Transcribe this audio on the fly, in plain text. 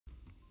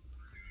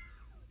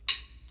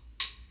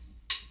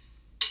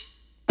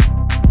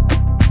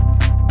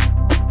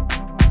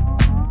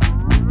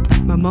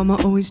My mama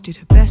always did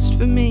her best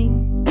for me.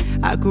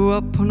 I grew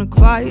up on a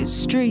quiet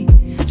street,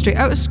 straight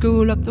out of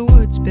school, up the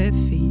woods, bare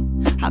feet,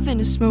 having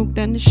a smoke,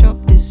 then the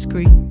shop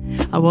discreet.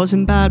 I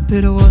wasn't bad,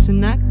 but I wasn't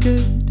that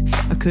good.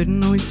 I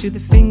couldn't always do the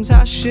things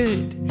I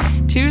should.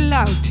 Too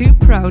loud, too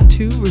proud,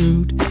 too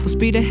rude, full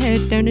speed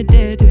ahead down a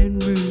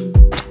dead-end road.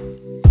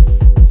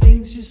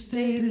 Things just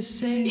stay the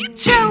same. You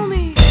tell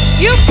me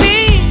you've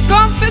been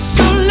gone for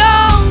so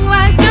long,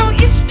 why don't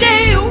you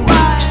stay a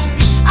while?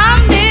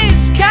 I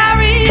miss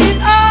carrying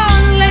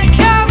on like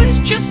I was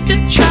just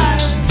a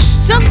child.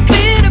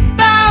 Something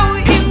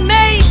about you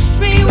makes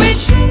me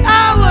wish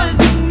I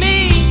wasn't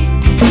me.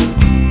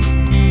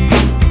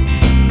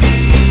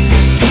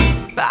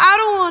 But I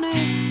don't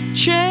wanna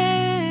change.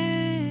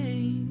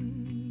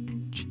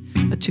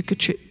 I took a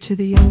trip to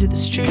the end of the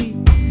street,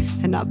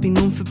 and I've been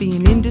known for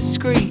being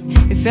indiscreet.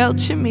 It felt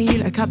to me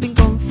like I've been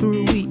gone for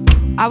a week.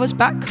 I was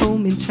back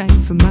home in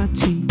time for my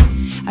tea.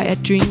 I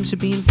had dreams of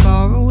being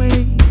far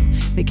away,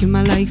 making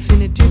my life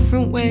in a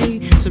different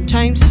way.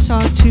 Sometimes it's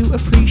hard to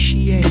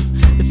appreciate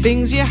the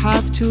things you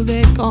have till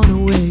they're gone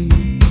away.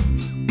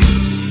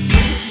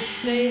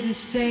 Stay the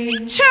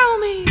same. Tell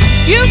me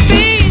you've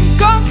been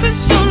gone for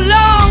so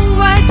long,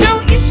 why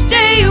don't you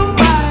stay a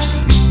while?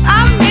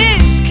 I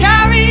miss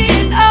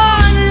carrying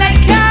on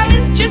like I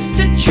was just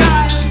a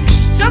child.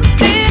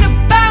 Something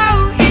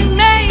about you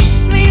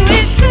makes me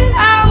wish that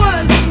I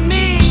wasn't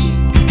me.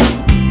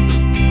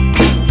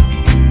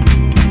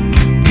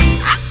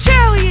 I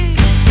tell you,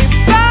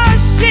 if I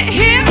sit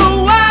here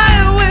a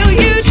while, will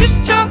you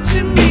just talk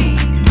to me?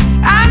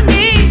 I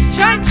need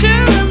time to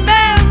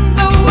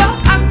remember what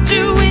I'm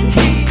doing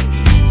here.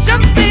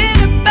 Something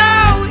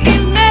about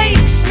you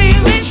makes me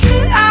wish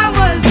that I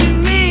wasn't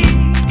me.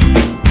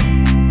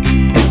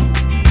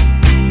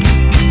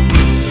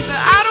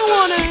 But I don't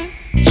wanna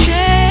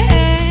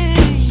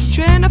change.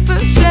 When I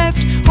first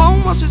left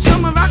home wasn't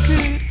somewhere I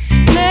could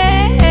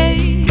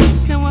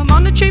place. Now I'm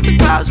on the train for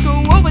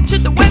Glasgow over to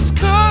the west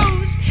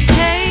coast.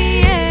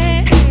 Hey,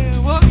 yeah,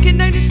 walking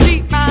down the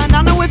street, man,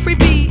 I know every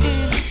beating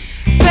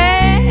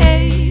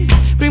face.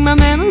 Bring my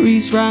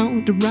memories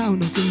round and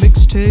round like a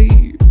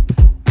mixtape.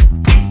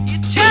 You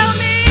tell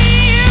me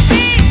you've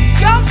been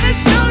gone for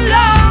so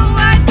long,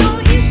 why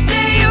don't you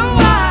stay a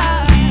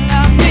while?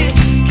 I miss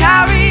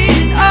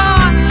carrying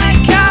on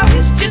like I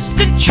was just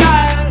a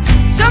child.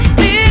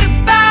 Something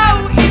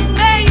about you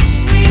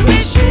makes me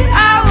wish that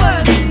I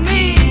wasn't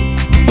me.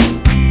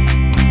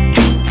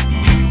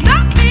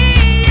 Not me,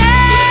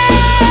 yeah.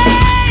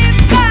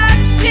 If I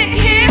sit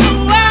here a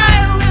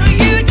while, will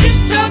you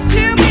just talk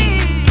to me?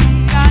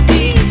 I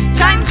need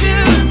time to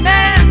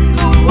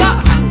remember what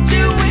I'm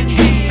doing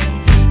here.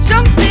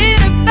 Something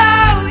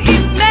about you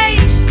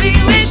makes me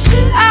wish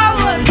that I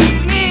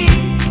wasn't me.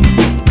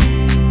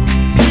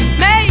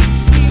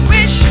 Makes me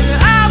wish that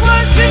I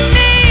wasn't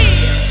me.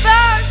 If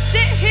I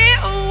sit here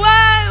a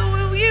while,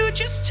 will you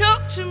just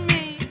talk to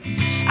me?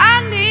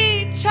 I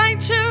need time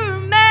to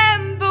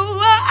remember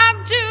what I'm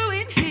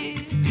doing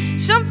here.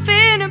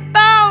 Something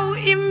about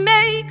you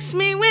makes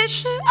me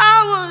wish that I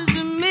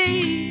wasn't me.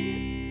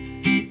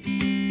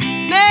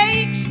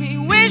 Makes me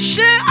wish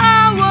that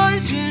I was